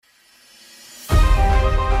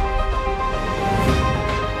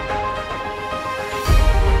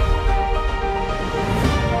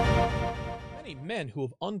men who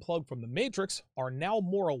have unplugged from the Matrix are now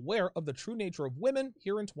more aware of the true nature of women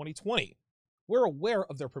here in 2020. We're aware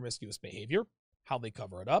of their promiscuous behavior, how they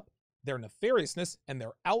cover it up, their nefariousness, and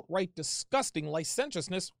their outright disgusting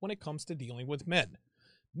licentiousness when it comes to dealing with men.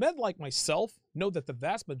 Men like myself know that the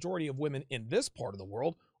vast majority of women in this part of the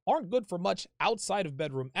world aren't good for much outside of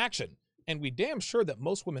bedroom action, and we damn sure that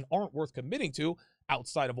most women aren't worth committing to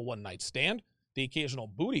outside of a one-night stand, the occasional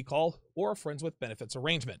booty call, or a friends with benefits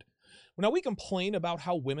arrangement. Now, we complain about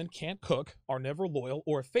how women can't cook, are never loyal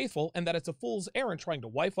or faithful, and that it's a fool's errand trying to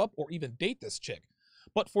wife up or even date this chick.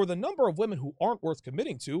 But for the number of women who aren't worth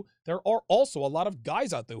committing to, there are also a lot of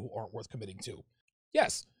guys out there who aren't worth committing to.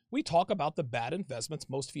 Yes, we talk about the bad investments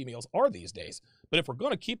most females are these days, but if we're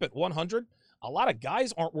going to keep it 100, a lot of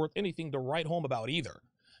guys aren't worth anything to write home about either.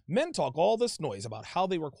 Men talk all this noise about how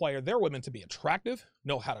they require their women to be attractive,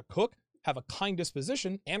 know how to cook, have a kind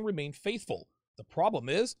disposition, and remain faithful. The problem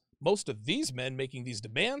is, most of these men making these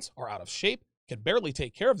demands are out of shape, can barely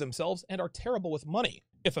take care of themselves, and are terrible with money.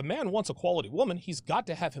 If a man wants a quality woman, he's got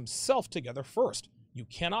to have himself together first. You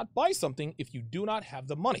cannot buy something if you do not have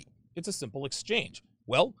the money. It's a simple exchange.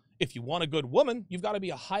 Well, if you want a good woman, you've got to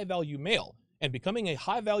be a high-value male. And becoming a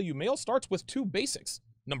high-value male starts with two basics.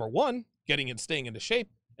 Number one, getting and staying into shape.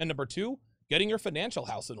 And number two, getting your financial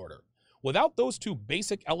house in order. Without those two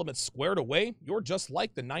basic elements squared away, you're just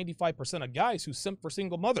like the 95% of guys who simp for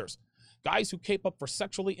single mothers. Guys who cape up for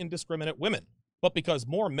sexually indiscriminate women. But because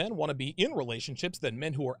more men want to be in relationships than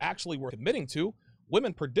men who are actually worth committing to,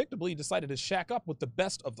 women predictably decided to shack up with the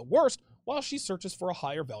best of the worst while she searches for a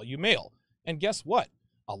higher value male. And guess what?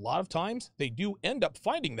 A lot of times, they do end up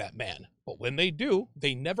finding that man. But when they do,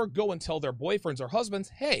 they never go and tell their boyfriends or husbands,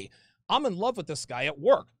 hey, I'm in love with this guy at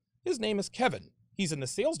work. His name is Kevin. He's in the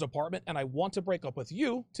sales department and I want to break up with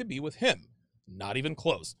you to be with him. Not even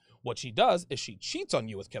close. What she does is she cheats on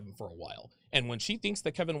you with Kevin for a while. And when she thinks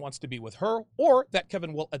that Kevin wants to be with her, or that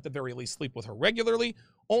Kevin will at the very least sleep with her regularly,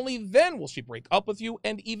 only then will she break up with you,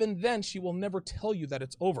 and even then she will never tell you that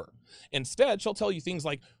it's over. Instead, she'll tell you things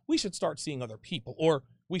like, we should start seeing other people, or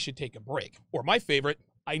we should take a break, or my favorite,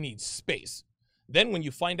 I need space. Then when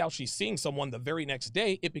you find out she's seeing someone the very next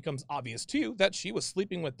day, it becomes obvious to you that she was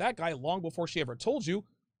sleeping with that guy long before she ever told you,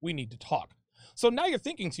 we need to talk. So now you're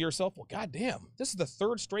thinking to yourself, well, goddamn, this is the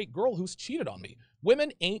third straight girl who's cheated on me.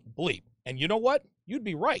 Women ain't bleep. And you know what? You'd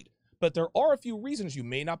be right. But there are a few reasons you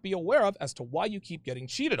may not be aware of as to why you keep getting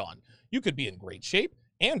cheated on. You could be in great shape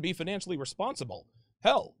and be financially responsible.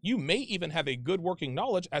 Hell, you may even have a good working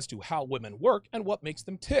knowledge as to how women work and what makes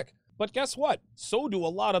them tick. But guess what? So do a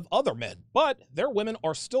lot of other men, but their women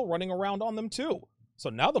are still running around on them too. So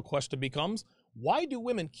now the question becomes, why do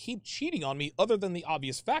women keep cheating on me other than the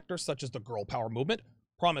obvious factors such as the girl power movement,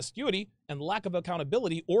 promiscuity, and lack of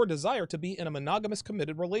accountability or desire to be in a monogamous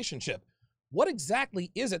committed relationship? What exactly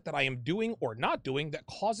is it that I am doing or not doing that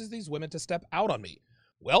causes these women to step out on me?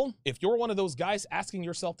 Well, if you're one of those guys asking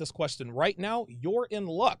yourself this question right now, you're in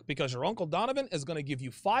luck because your Uncle Donovan is going to give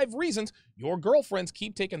you 5 reasons your girlfriends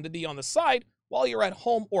keep taking the D on the side while you're at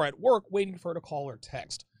home or at work waiting for her to call or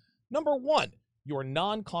text. Number 1, you're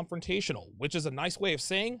non-confrontational, which is a nice way of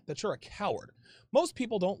saying that you're a coward. Most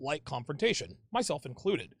people don't like confrontation, myself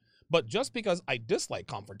included. But just because I dislike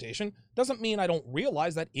confrontation doesn't mean I don't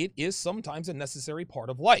realize that it is sometimes a necessary part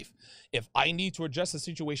of life. If I need to address a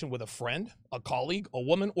situation with a friend, a colleague, a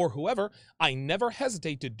woman, or whoever, I never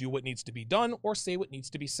hesitate to do what needs to be done or say what needs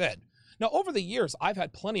to be said. Now, over the years, I've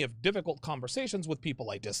had plenty of difficult conversations with people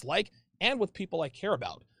I dislike and with people I care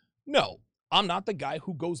about. No, I'm not the guy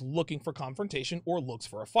who goes looking for confrontation or looks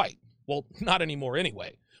for a fight. Well, not anymore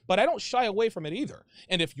anyway. But I don't shy away from it either.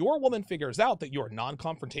 And if your woman figures out that you're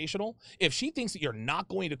non-confrontational, if she thinks that you're not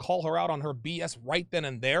going to call her out on her BS right then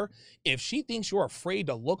and there, if she thinks you're afraid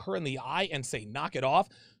to look her in the eye and say, knock it off,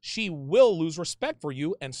 she will lose respect for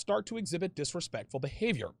you and start to exhibit disrespectful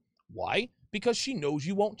behavior. Why? Because she knows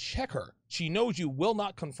you won't check her. She knows you will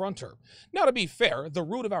not confront her. Now, to be fair, the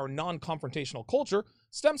root of our non-confrontational culture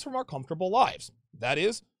stems from our comfortable lives. That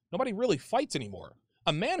is, nobody really fights anymore.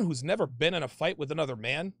 A man who's never been in a fight with another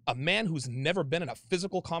man, a man who's never been in a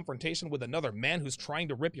physical confrontation with another man who's trying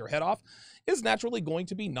to rip your head off, is naturally going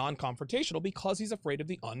to be non-confrontational because he's afraid of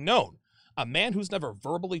the unknown. A man who's never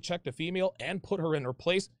verbally checked a female and put her in her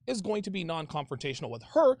place is going to be non-confrontational with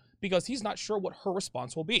her because he's not sure what her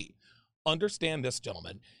response will be. Understand this,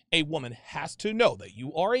 gentlemen. A woman has to know that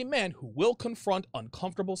you are a man who will confront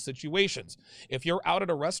uncomfortable situations. If you're out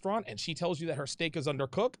at a restaurant and she tells you that her steak is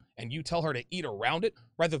undercooked and you tell her to eat around it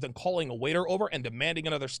rather than calling a waiter over and demanding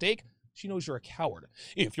another steak, she knows you're a coward.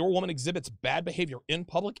 If your woman exhibits bad behavior in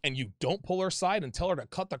public and you don't pull her aside and tell her to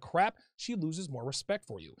cut the crap, she loses more respect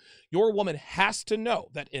for you. Your woman has to know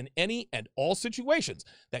that in any and all situations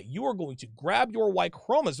that you are going to grab your Y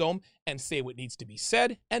chromosome and say what needs to be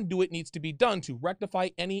said and do what needs to be done to rectify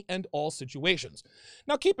any and all situations.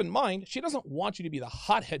 Now keep in mind, she doesn't want you to be the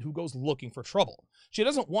hothead who goes looking for trouble. She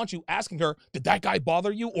doesn't want you asking her, did that guy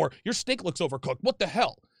bother you? Or your steak looks overcooked. What the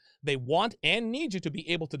hell? They want and need you to be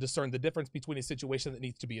able to discern the difference between a situation that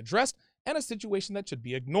needs to be addressed and a situation that should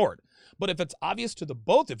be ignored. But if it's obvious to the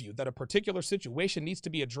both of you that a particular situation needs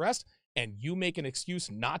to be addressed and you make an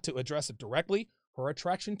excuse not to address it directly, her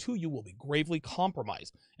attraction to you will be gravely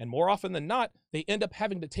compromised. And more often than not, they end up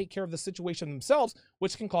having to take care of the situation themselves,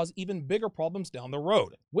 which can cause even bigger problems down the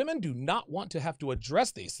road. Women do not want to have to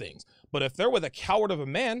address these things, but if they're with a coward of a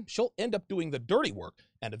man, she'll end up doing the dirty work,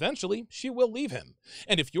 and eventually she will leave him.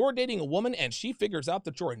 And if you're dating a woman and she figures out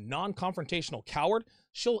that you're a non-confrontational coward,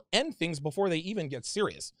 she'll end things before they even get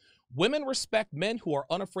serious. Women respect men who are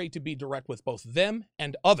unafraid to be direct with both them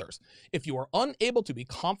and others. If you are unable to be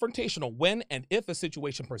confrontational when and if a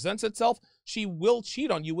situation presents itself, she will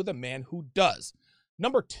cheat on you with a man who does.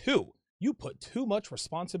 Number 2, you put too much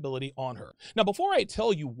responsibility on her. Now, before I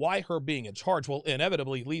tell you why her being in charge will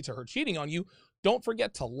inevitably lead to her cheating on you, don't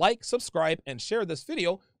forget to like, subscribe, and share this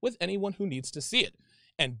video with anyone who needs to see it.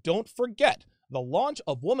 And don't forget, the launch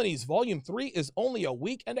of Womanese Volume 3 is only a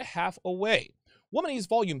week and a half away. Womanese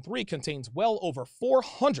Volume 3 contains well over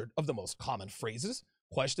 400 of the most common phrases,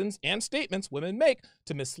 questions, and statements women make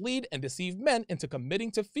to mislead and deceive men into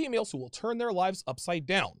committing to females who will turn their lives upside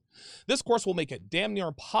down. This course will make it damn near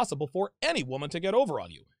impossible for any woman to get over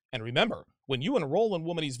on you. And remember, when you enroll in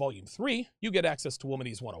Womanese Volume 3, you get access to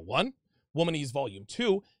Womanese 101, Womanese Volume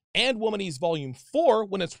 2, and Womanese Volume 4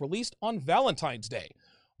 when it's released on Valentine's Day.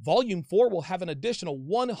 Volume 4 will have an additional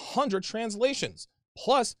 100 translations.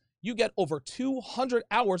 Plus, you get over 200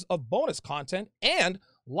 hours of bonus content and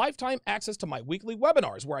lifetime access to my weekly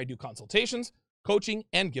webinars where I do consultations, coaching,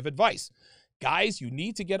 and give advice. Guys, you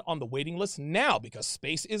need to get on the waiting list now because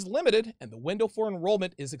space is limited and the window for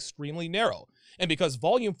enrollment is extremely narrow. And because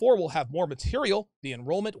Volume 4 will have more material, the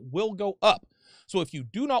enrollment will go up. So if you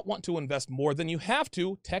do not want to invest more than you have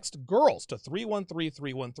to, text GIRLS to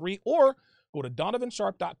 313-313 or go to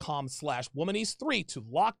donovansharp.com/womanese3 to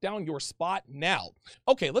lock down your spot now.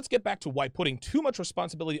 Okay, let's get back to why putting too much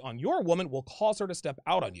responsibility on your woman will cause her to step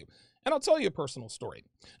out on you. And I'll tell you a personal story.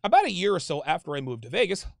 About a year or so after I moved to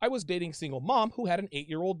Vegas, I was dating a single mom who had an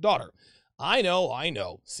 8-year-old daughter. I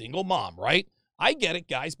know, single mom, right? I get it,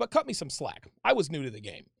 guys, but cut me some slack. I was new to the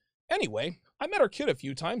game. Anyway, I met her kid a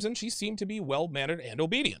few times and she seemed to be well-mannered and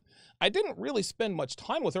obedient. I didn't really spend much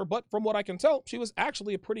time with her, but from what I can tell, she was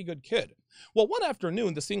actually a pretty good kid. Well, one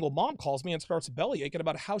afternoon, the single mom calls me and starts bellyaching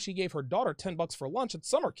about how she gave her daughter $10 for lunch at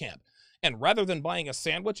summer camp. And rather than buying a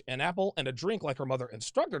sandwich, an apple, and a drink like her mother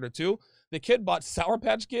instructed her to, the kid bought Sour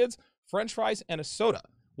Patch Kids, French fries, and a soda,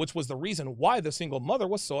 which was the reason why the single mother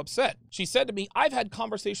was so upset. She said to me, I've had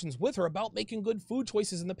conversations with her about making good food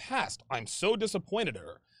choices in the past. I'm so disappointed at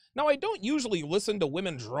her. Now, I don't usually listen to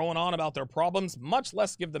women drone on about their problems, much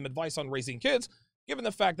less give them advice on raising kids, given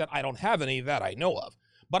the fact that I don't have any that I know of.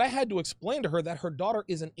 But I had to explain to her that her daughter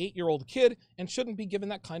is an 8-year-old kid and shouldn't be given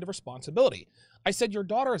that kind of responsibility. I said, your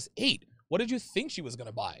daughter is 8. What did you think she was going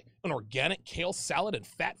to buy? An organic kale salad and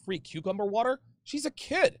fat-free cucumber water? She's a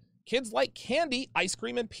kid. Kids like candy, ice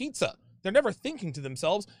cream, and pizza. They're never thinking to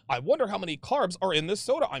themselves, I wonder how many carbs are in this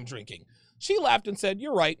soda I'm drinking. She laughed and said,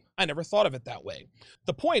 you're right, I never thought of it that way.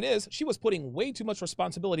 The point is, she was putting way too much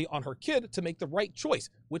responsibility on her kid to make the right choice,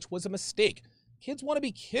 which was a mistake. Kids want to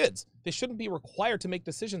be kids. They shouldn't be required to make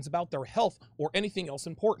decisions about their health or anything else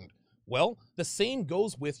important. Well, the same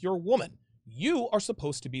goes with your woman. You are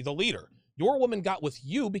supposed to be the leader. Your woman got with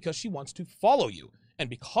you because she wants to follow you. And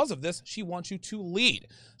because of this, she wants you to lead.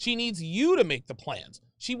 She needs you to make the plans.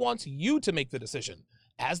 She wants you to make the decision.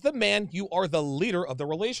 As the man, you are the leader of the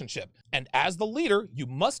relationship. And as the leader, you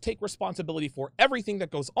must take responsibility for everything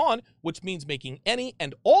that goes on, which means making any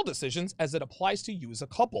and all decisions as it applies to you as a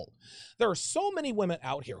couple. There are so many women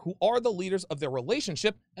out here who are the leaders of their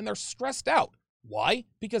relationship and they're stressed out. Why?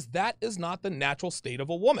 Because that is not the natural state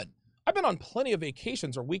of a woman. I've been on plenty of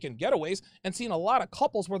vacations or weekend getaways and seen a lot of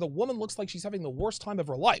couples where the woman looks like she's having the worst time of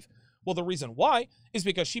her life. Well, the reason why is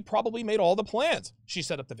because she probably made all the plans. She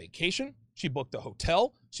set up the vacation, she booked the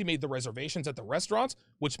hotel, she made the reservations at the restaurants,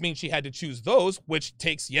 which means she had to choose those, which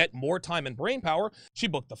takes yet more time and brain power. She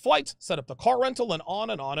booked the flights, set up the car rental, and on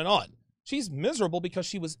and on and on. She's miserable because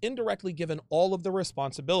she was indirectly given all of the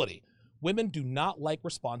responsibility. Women do not like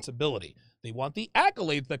responsibility. They want the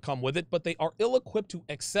accolades that come with it, but they are ill-equipped to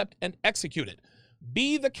accept and execute it.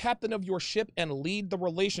 Be the captain of your ship and lead the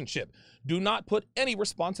relationship. Do not put any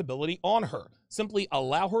responsibility on her. Simply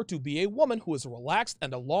allow her to be a woman who is relaxed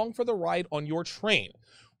and along for the ride on your train.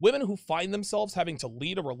 Women who find themselves having to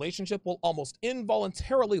lead a relationship will almost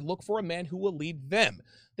involuntarily look for a man who will lead them.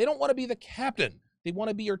 They don't want to be the captain. They want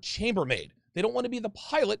to be your chambermaid. They don't want to be the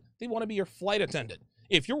pilot. They want to be your flight attendant.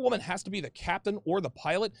 If your woman has to be the captain or the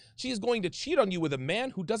pilot, she is going to cheat on you with a man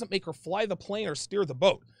who doesn't make her fly the plane or steer the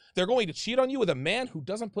boat. They're going to cheat on you with a man who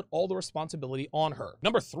doesn't put all the responsibility on her.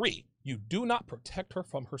 Number 3, you do not protect her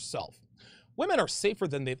from herself. Women are safer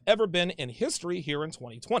than they've ever been in history here in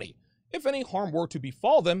 2020. If any harm were to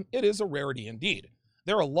befall them, it is a rarity indeed.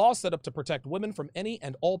 There are laws set up to protect women from any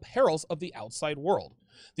and all perils of the outside world.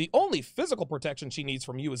 The only physical protection she needs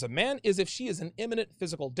from you as a man is if she is in imminent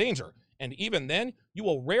physical danger, and even then, you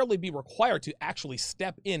will rarely be required to actually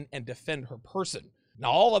step in and defend her person.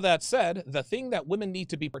 Now, all of that said, the thing that women need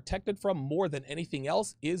to be protected from more than anything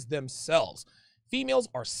else is themselves. Females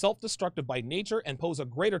are self-destructive by nature and pose a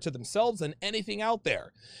greater to themselves than anything out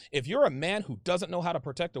there. If you're a man who doesn't know how to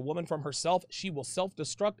protect a woman from herself, she will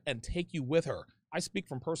self-destruct and take you with her. I speak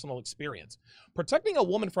from personal experience. Protecting a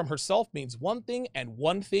woman from herself means one thing and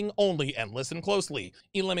one thing only, and listen closely: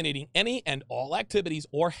 eliminating any and all activities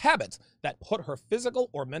or habits that put her physical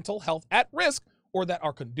or mental health at risk, or that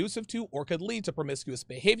are conducive to or could lead to promiscuous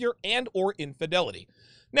behavior and or infidelity.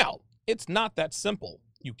 Now, it's not that simple.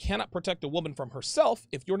 You cannot protect a woman from herself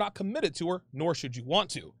if you're not committed to her, nor should you want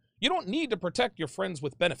to. You don't need to protect your friends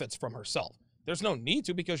with benefits from herself. There's no need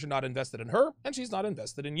to, because you're not invested in her and she's not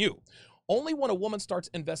invested in you. Only when a woman starts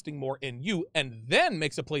investing more in you and then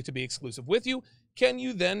makes a play to be exclusive with you, can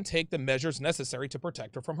you then take the measures necessary to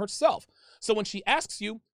protect her from herself. So when she asks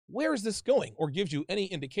you, "Where is this going?" or gives you any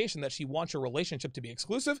indication that she wants your relationship to be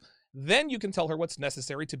exclusive, then you can tell her what's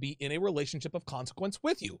necessary to be in a relationship of consequence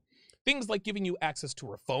with you. Things like giving you access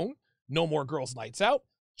to her phone, no more girls' nights out,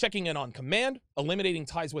 checking in on command, eliminating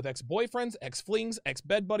ties with ex-boyfriends, ex-flings,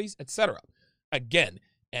 ex-bed buddies, etc. Again,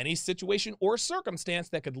 any situation or circumstance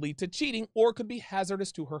that could lead to cheating or could be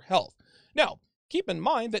hazardous to her health. Now, keep in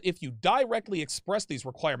mind that if you directly express these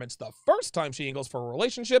requirements the first time she angles for a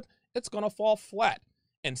relationship, it's going to fall flat.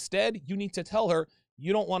 Instead, you need to tell her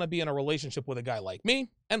you don't want to be in a relationship with a guy like me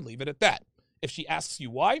and leave it at that. If she asks you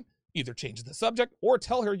why, either change the subject or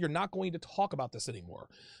tell her you're not going to talk about this anymore.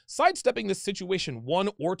 Sidestepping this situation 1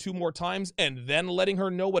 or 2 more times and then letting her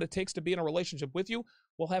know what it takes to be in a relationship with you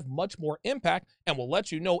will have much more impact and will let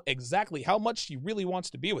you know exactly how much she really wants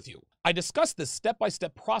to be with you. I discussed this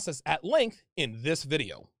step-by-step process at length in this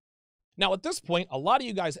video. Now, at this point, a lot of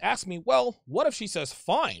you guys ask me, well, what if she says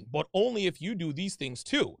fine, but only if you do these things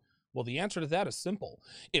too? Well, the answer to that is simple.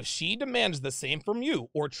 If she demands the same from you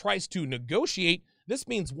or tries to negotiate, this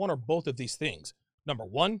means one or both of these things. Number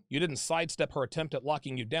 1, you didn't sidestep her attempt at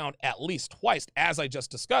locking you down at least twice, as I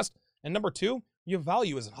just discussed. And number 2, your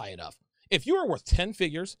value isn't high enough. If you were worth 10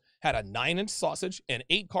 figures, had a 9-inch sausage, an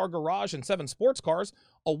 8-car garage, and 7 sports cars,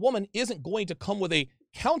 a woman isn't going to come with a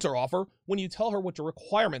counteroffer when you tell her what your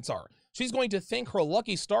requirements are. She's going to thank her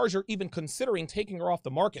lucky stars you're even considering taking her off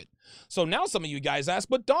the market. So now some of you guys ask,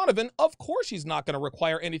 but Donovan, of course she's not going to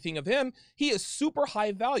require anything of him. He is super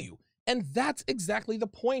high value. And that's exactly the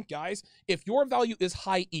point, guys. If your value is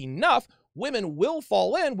high enough, women will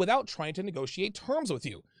fall in without trying to negotiate terms with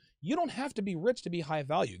you. You don't have to be rich to be high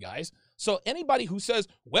value, guys. So anybody who says,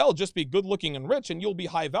 well, just be good looking and rich and you'll be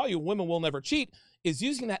high value, women will never cheat, is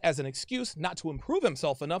using that as an excuse not to improve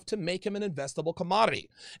himself enough to make him an investable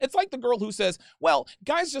commodity. It's like the girl who says, well,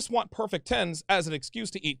 guys just want perfect 10s as an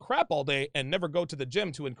excuse to eat crap all day and never go to the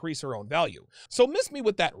gym to increase her own value. So miss me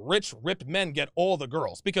with that rich, ripped men get all the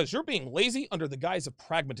girls, because you're being lazy under the guise of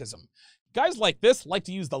pragmatism. Guys like this like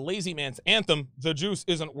to use the lazy man's anthem, the juice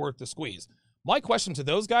isn't worth the squeeze. My question to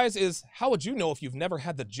those guys is, how would you know if you've never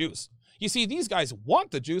had the juice? You see, these guys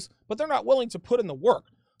want the juice, but they're not willing to put in the work,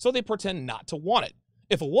 so they pretend not to want it.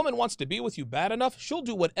 If a woman wants to be with you bad enough, she'll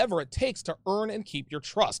do whatever it takes to earn and keep your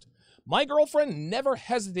trust. My girlfriend never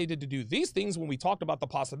hesitated to do these things when we talked about the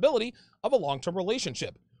possibility of a long-term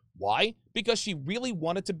relationship. Why? Because she really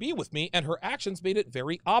wanted to be with me, and her actions made it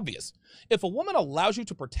very obvious. If a woman allows you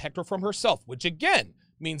to protect her from herself, which again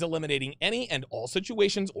means eliminating any and all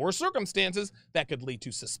situations or circumstances that could lead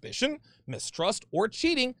to suspicion, mistrust, or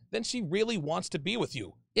cheating, then she really wants to be with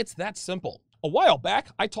you. It's that simple. A while back,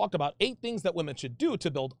 I talked about 8 things that women should do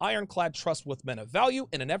to build ironclad trust with men of value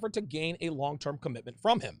in an effort to gain a long-term commitment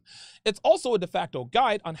from him. It's also a de facto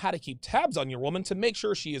guide on how to keep tabs on your woman to make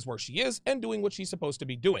sure she is where she is and doing what she's supposed to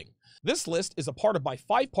be doing. This list is a part of my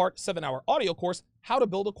 5-part, 7-hour audio course, How to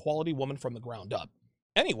Build a Quality Woman from the Ground Up.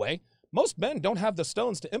 Anyway, most men don't have the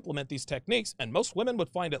stones to implement these techniques, and most women would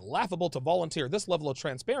find it laughable to volunteer this level of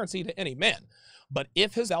transparency to any man. But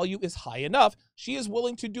if his value is high enough, she is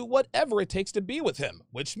willing to do whatever it takes to be with him,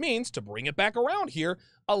 which means, to bring it back around here,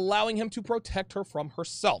 allowing him to protect her from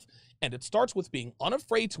herself. And it starts with being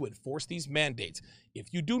unafraid to enforce these mandates.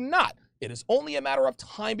 If you do not, it is only a matter of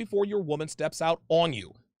time before your woman steps out on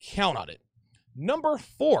you. Count on it. Number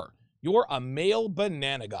 4, you're a male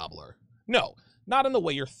banana gobbler. No, not in the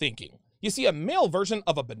way you're thinking. You see, a male version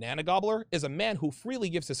of a banana gobbler is a man who freely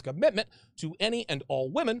gives his commitment to any and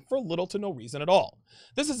all women for little to no reason at all.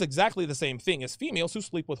 This is exactly the same thing as females who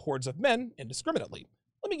sleep with hordes of men indiscriminately.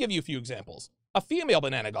 Let me give you a few examples. A female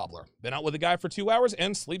banana gobbler, been out with a guy for 2 hours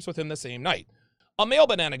and sleeps with him the same night. A male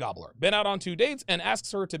banana gobbler, been out on 2 dates and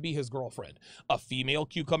asks her to be his girlfriend. A female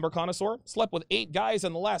cucumber connoisseur, slept with 8 guys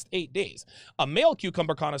in the last 8 days. A male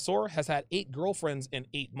cucumber connoisseur has had 8 girlfriends in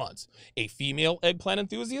 8 months. A female eggplant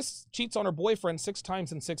enthusiast cheats on her boyfriend 6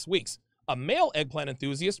 times in 6 weeks. A male eggplant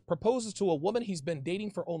enthusiast proposes to a woman he's been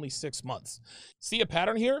dating for only 6 months. See a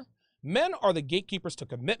pattern here? Men are the gatekeepers to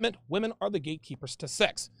commitment, women are the gatekeepers to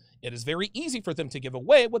sex. It is very easy for them to give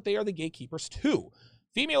away what they are the gatekeepers to.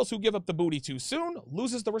 Females who give up the booty too soon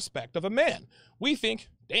loses the respect of a man. We think,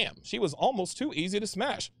 damn, she was almost too easy to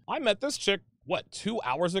smash. I met this chick, 2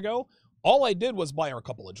 hours ago? All I did was buy her a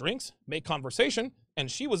couple of drinks, make conversation,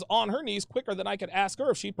 and she was on her knees quicker than I could ask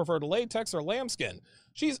her if she preferred latex or lambskin.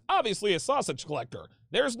 She's obviously a sausage collector.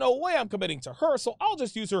 There's no way I'm committing to her, so I'll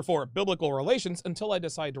just use her for biblical relations until I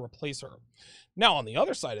decide to replace her. Now, on the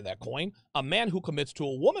other side of that coin, a man who commits to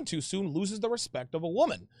a woman too soon loses the respect of a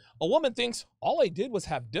woman. A woman thinks, all I did was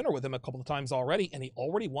have dinner with him a couple of times already, and he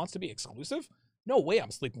already wants to be exclusive? No way I'm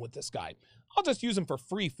sleeping with this guy. I'll just use him for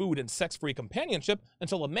free food and sex-free companionship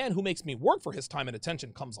until a man who makes me work for his time and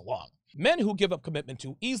attention comes along. Men who give up commitment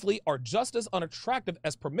too easily are just as unattractive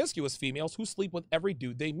as promiscuous females who sleep with every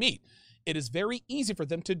dude they meet. It is very easy for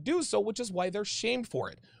them to do so, which is why they're shamed for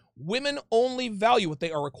it. Women only value what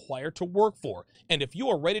they are required to work for, and if you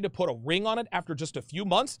are ready to put a ring on it after just a few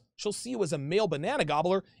months, she'll see you as a male banana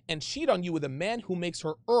gobbler and cheat on you with a man who makes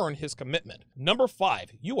her earn his commitment. Number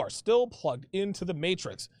 5, you are still plugged into the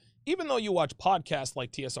Matrix. Even though you watch podcasts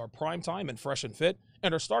like TSR Primetime and Fresh and Fit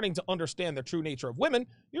and are starting to understand the true nature of women,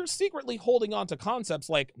 you're secretly holding on to concepts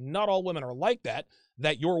like not all women are like that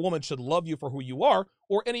your woman should love you for who you are,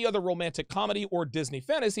 or any other romantic comedy or Disney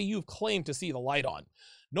fantasy you've claimed to see the light on.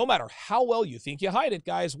 No matter how well you think you hide it,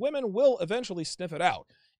 guys, women will eventually sniff it out.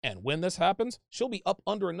 And when this happens, she'll be up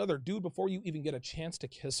under another dude before you even get a chance to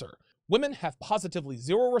kiss her. Women have positively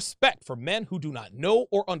zero respect for men who do not know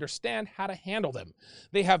or understand how to handle them.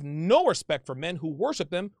 They have no respect for men who worship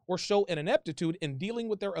them or show an ineptitude in dealing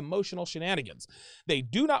with their emotional shenanigans. They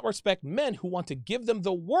do not respect men who want to give them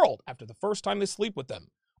the world after the first time they sleep with them.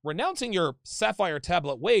 Renouncing your sapphire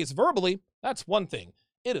tablet ways verbally, that's one thing.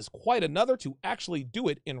 It is quite another to actually do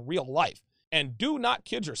it in real life. And do not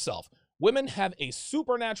kid yourself. Women have a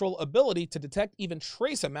supernatural ability to detect even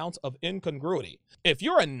trace amounts of incongruity. If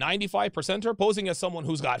you're a 95%er posing as someone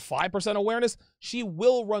who's got 5% awareness, she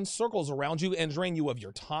will run circles around you and drain you of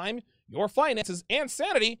your time, your finances, and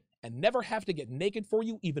sanity, and never have to get naked for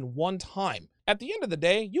you even one time. At the end of the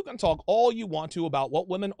day, you can talk all you want to about what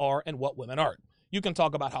women are and what women aren't. You can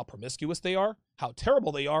talk about how promiscuous they are, how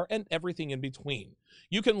terrible they are, and everything in between.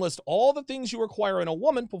 You can list all the things you require in a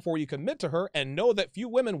woman before you commit to her and know that few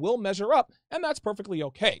women will measure up, and that's perfectly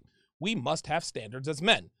okay. We must have standards as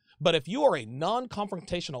men. But if you are a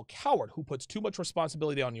non-confrontational coward who puts too much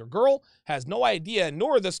responsibility on your girl, has no idea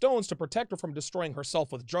nor the stones to protect her from destroying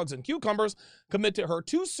herself with drugs and cucumbers, commit to her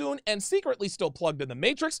too soon, and secretly still plugged in the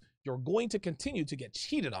Matrix, you're going to continue to get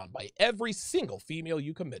cheated on by every single female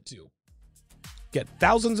you commit to. Get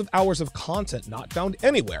thousands of hours of content not found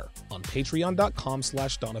anywhere on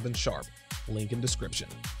patreon.com/Donovan Sharp. Link in description.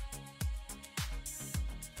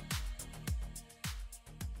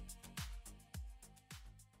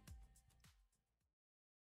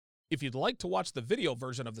 If you'd like to watch the video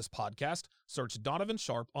version of this podcast, search Donovan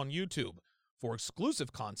Sharp on YouTube. For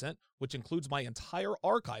exclusive content, which includes my entire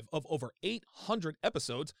archive of over 800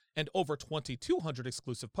 episodes and over 2,200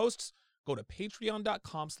 exclusive posts, go to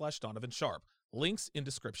patreon.com/Donovan Sharp. Links in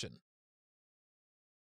description.